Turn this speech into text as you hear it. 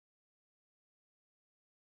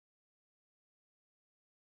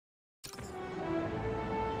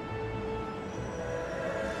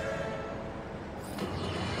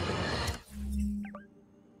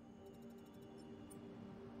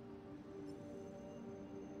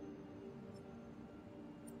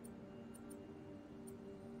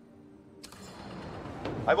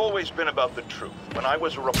I've always been about the truth. When I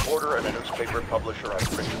was a reporter and a newspaper publisher, I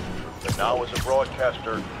printed the truth. And now as a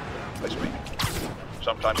broadcaster, I speak.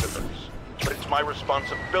 Sometimes it hurts. But it's my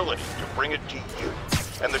responsibility to bring it to you.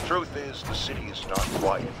 And the truth is, the city is not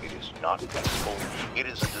quiet. It is not peaceful. It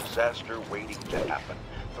is a disaster waiting to happen.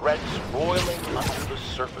 Threats roiling under the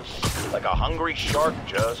surface like a hungry shark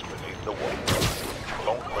just beneath the water.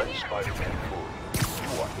 Don't let Spider-Man fool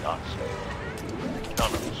you. You are not safe.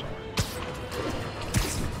 None of us are.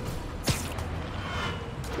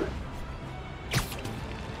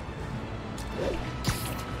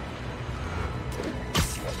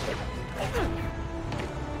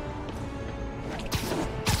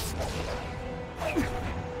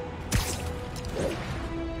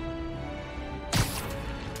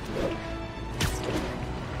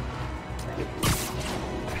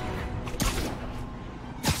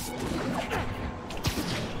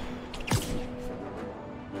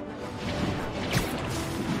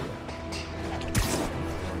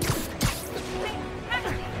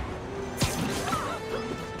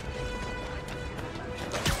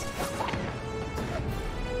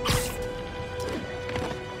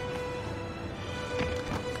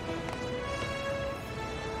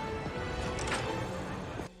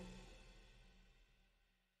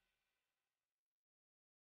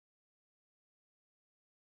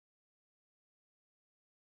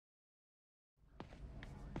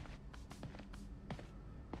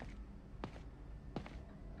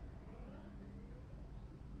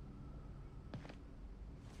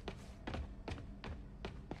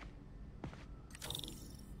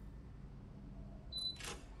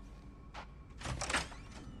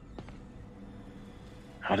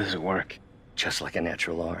 How does it work? Just like a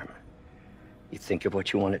natural arm. You think of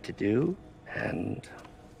what you want it to do, and...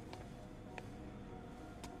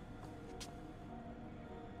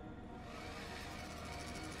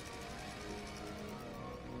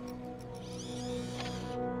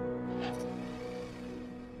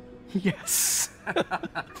 Yes!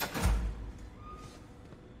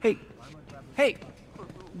 Hey! Hey!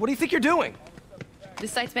 What do you think you're doing?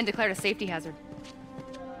 This site's been declared a safety hazard.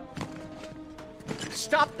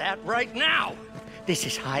 Stop that right now! This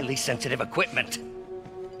is highly sensitive equipment.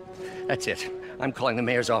 That's it. I'm calling the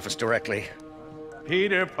mayor's office directly.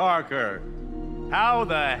 Peter Parker, how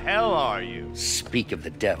the hell are you? Speak of the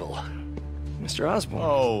devil. Mr. Osborn.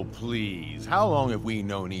 Oh, please. How long have we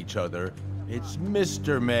known each other? It's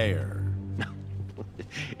Mr. Mayor.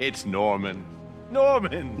 It's Norman.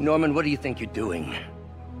 Norman! Norman, what do you think you're doing?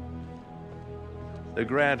 The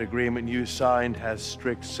grant agreement you signed has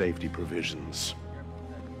strict safety provisions.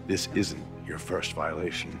 This isn't your first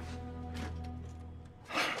violation.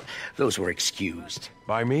 Those were excused.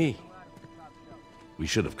 By me. We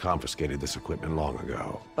should have confiscated this equipment long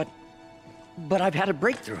ago. But I've had a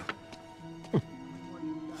breakthrough.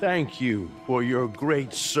 Thank you for your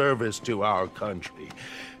great service to our country.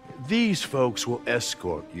 These folks will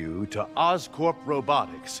escort you to Oscorp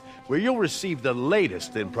Robotics, where you'll receive the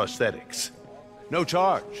latest in prosthetics. No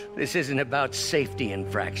charge. This isn't about safety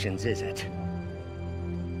infractions, is it?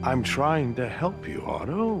 I'm trying to help you,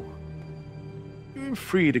 Otto. You're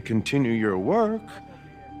free to continue your work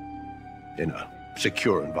in a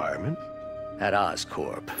secure environment. At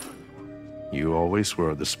Oscorp. You always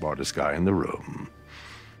were the smartest guy in the room.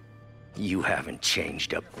 You haven't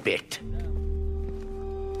changed a bit.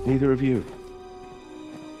 Neither of you.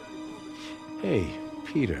 Hey,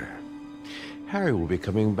 Peter. Harry will be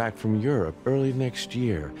coming back from Europe early next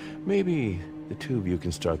year. Maybe the two of you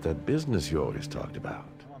can start that business you always talked about.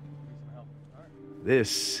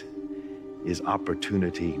 This is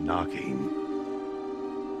opportunity knocking.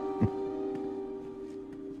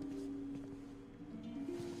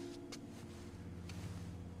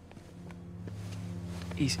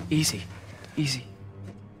 Easy.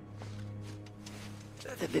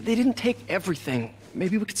 They didn't take everything.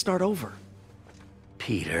 Maybe we could start over.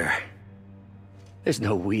 Peter, there's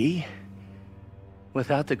no we.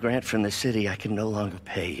 Without the grant from the city, I can no longer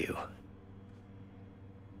pay you.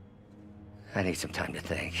 I need some time to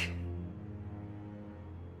think.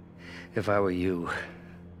 If I were you,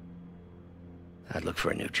 I'd look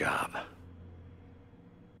for a new job.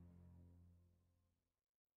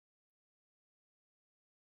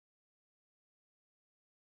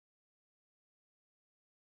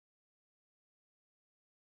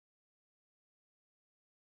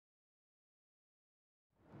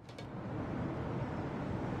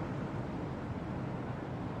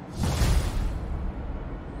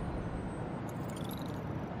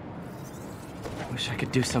 Wish I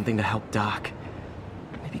could do something to help Doc.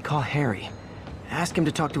 Maybe call Harry. Ask him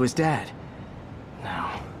to talk to his dad. No.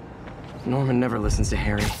 Norman never listens to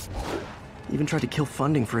Harry. Even tried to kill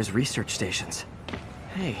funding for his research stations.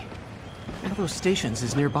 Hey, one of those stations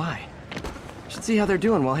is nearby. Should see how they're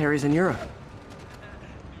doing while Harry's in Europe.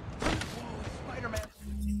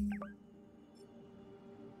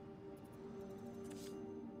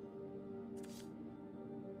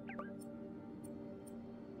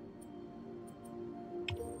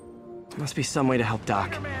 Must be some way to help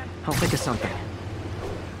Doc. I'll think of something.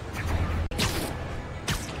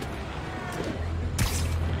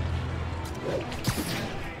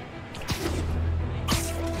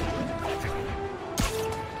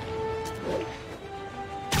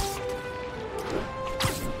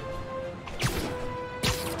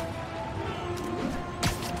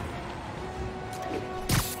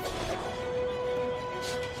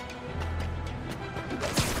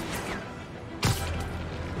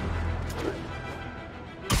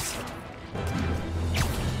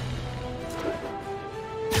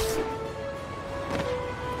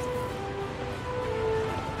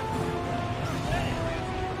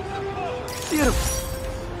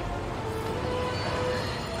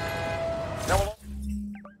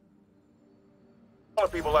 A lot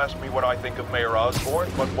of people ask me what I think of Mayor Osborn,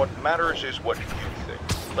 but what matters is what you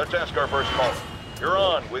think. Let's ask our first caller. You're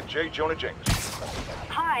on with J. Jonah Jameson.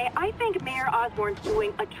 Hi, I think Mayor Osborn's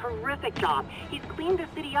doing a terrific job. He's cleaned the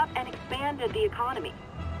city up and expanded the economy.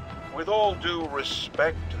 With all due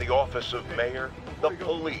respect to the office of mayor, the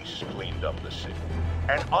police cleaned up the city,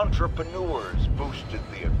 and entrepreneurs boosted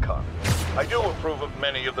the economy. I do approve of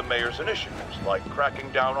many of the mayor's initiatives, like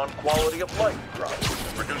cracking down on quality of life crimes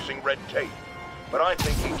and reducing red tape. But I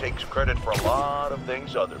think he takes credit for a lot of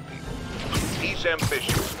things other people. He's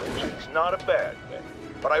ambitious, which is not a bad thing.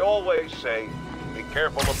 But I always say, be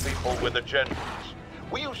careful of people with agendas.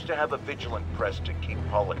 We used to have a vigilant press to keep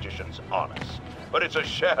politicians honest, but it's a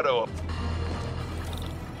shadow of...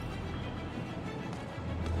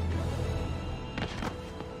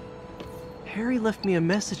 Harry left me a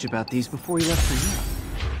message about these before he left for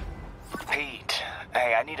you. Pete,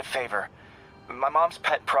 hey, I need a favor. My mom's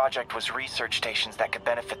pet project was research stations that could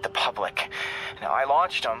benefit the public. Now, I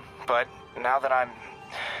launched them, but now that I'm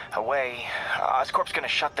away, Oscorp's gonna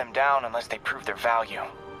shut them down unless they prove their value.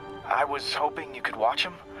 I was hoping you could watch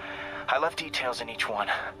them. I left details in each one.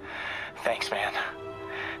 Thanks, man.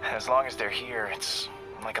 As long as they're here, it's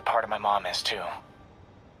like a part of my mom is, too.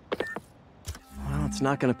 Well, it's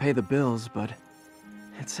not gonna pay the bills, but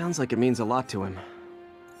it sounds like it means a lot to him.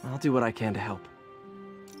 I'll do what I can to help.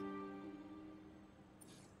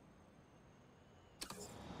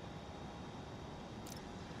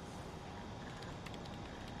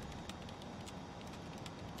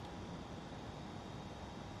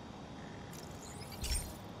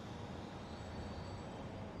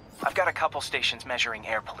 I've got a couple stations measuring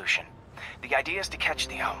air pollution. The idea is to catch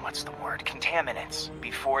the, contaminants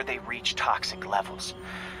before they reach toxic levels.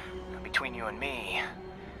 Between you and me,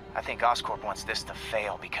 I think Oscorp wants this to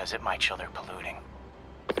fail because it might show they're polluting.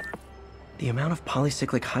 The amount of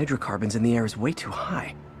polycyclic hydrocarbons in the air is way too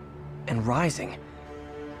high. And rising.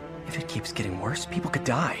 If it keeps getting worse, people could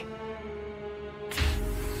die.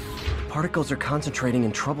 The particles are concentrating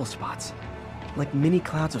in trouble spots, like mini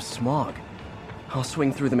clouds of smog. I'll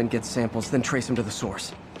swing through them and get samples, then trace them to the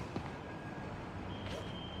source.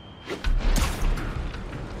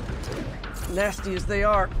 Nasty as they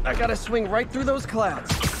are, I gotta swing right through those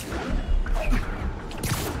clouds.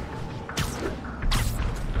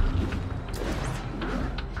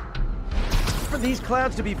 For these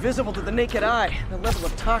clouds to be visible to the naked eye, the level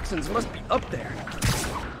of toxins must be up there.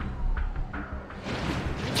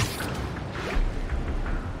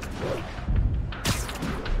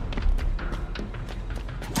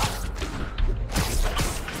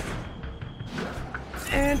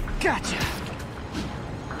 And gotcha!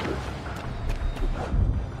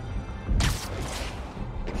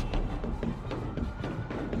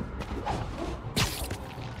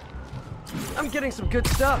 I'm getting some good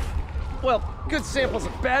stuff. Well, good samples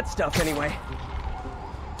of bad stuff anyway.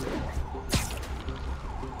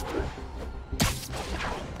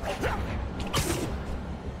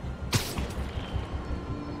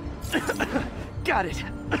 Got it.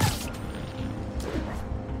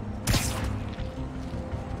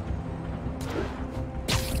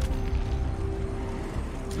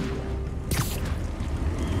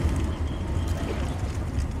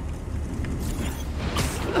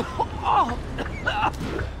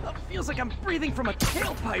 Feels like I'm breathing from a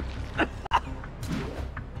tailpipe.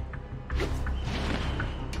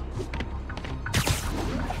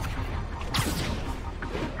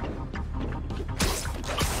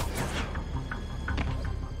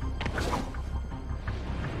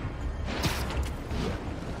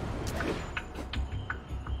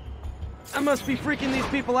 must be freaking these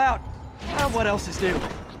people out. What else is new?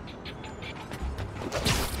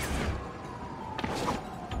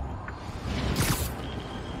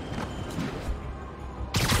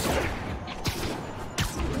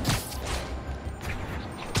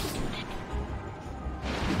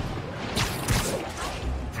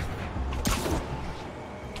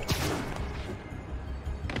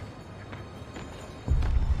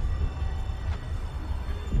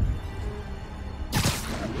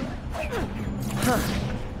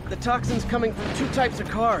 The toxin's coming from 2 types of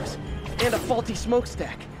cars, and a faulty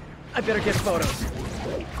smokestack. I better get photos.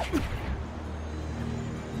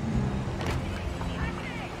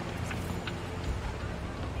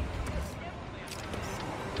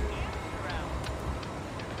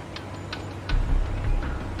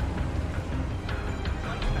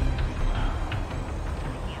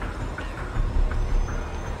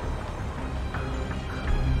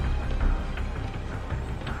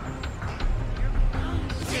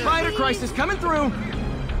 Spider crisis coming through!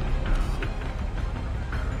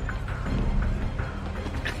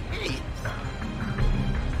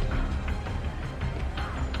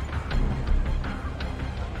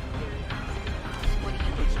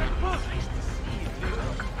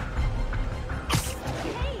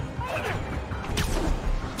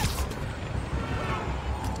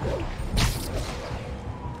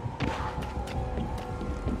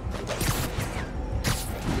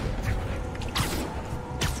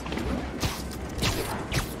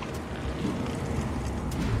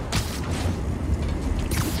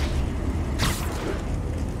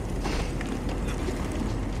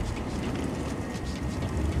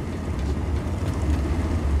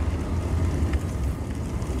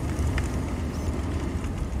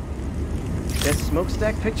 Best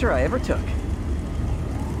smokestack picture I ever took.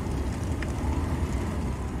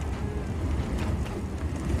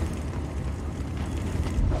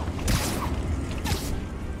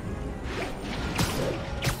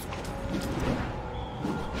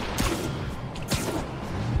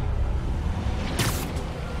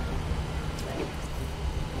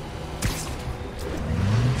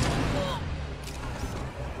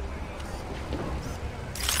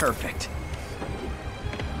 Perfect.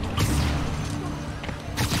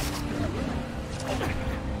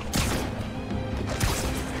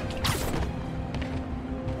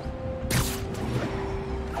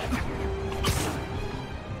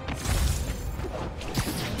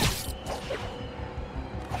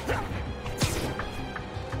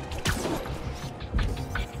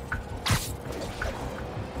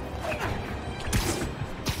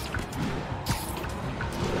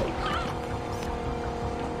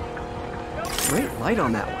 Great light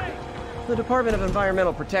on that one. The Department of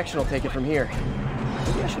Environmental Protection will take it from here.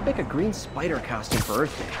 Maybe I should make a green spider costume for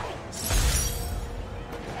Earth Day.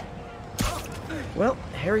 Well,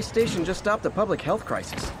 Harry's station just stopped a public health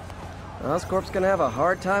crisis. Oscorp's gonna have a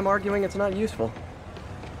hard time arguing it's not useful.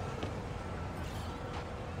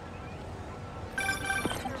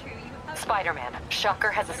 Spider-Man,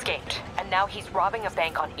 Shocker has escaped, and now he's robbing a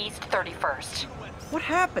bank on East 31st. What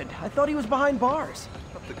happened? I thought he was behind bars.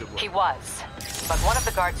 He was, but one of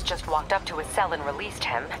the guards just walked up to his cell and released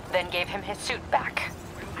him, then gave him his suit back.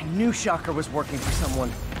 I knew Shocker was working for someone.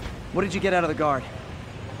 What did you get out of the guard?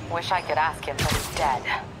 Wish I could ask him, but he's dead.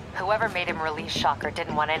 Whoever made him release Shocker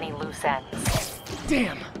didn't want any loose ends.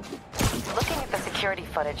 Damn! Looking at the security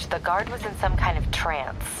footage, the guard was in some kind of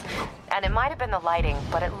trance. And it might have been the lighting,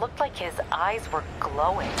 but it looked like his eyes were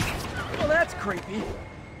glowing. Well, that's creepy.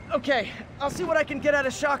 Okay, I'll see what I can get out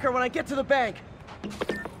of Shocker when I get to the bank.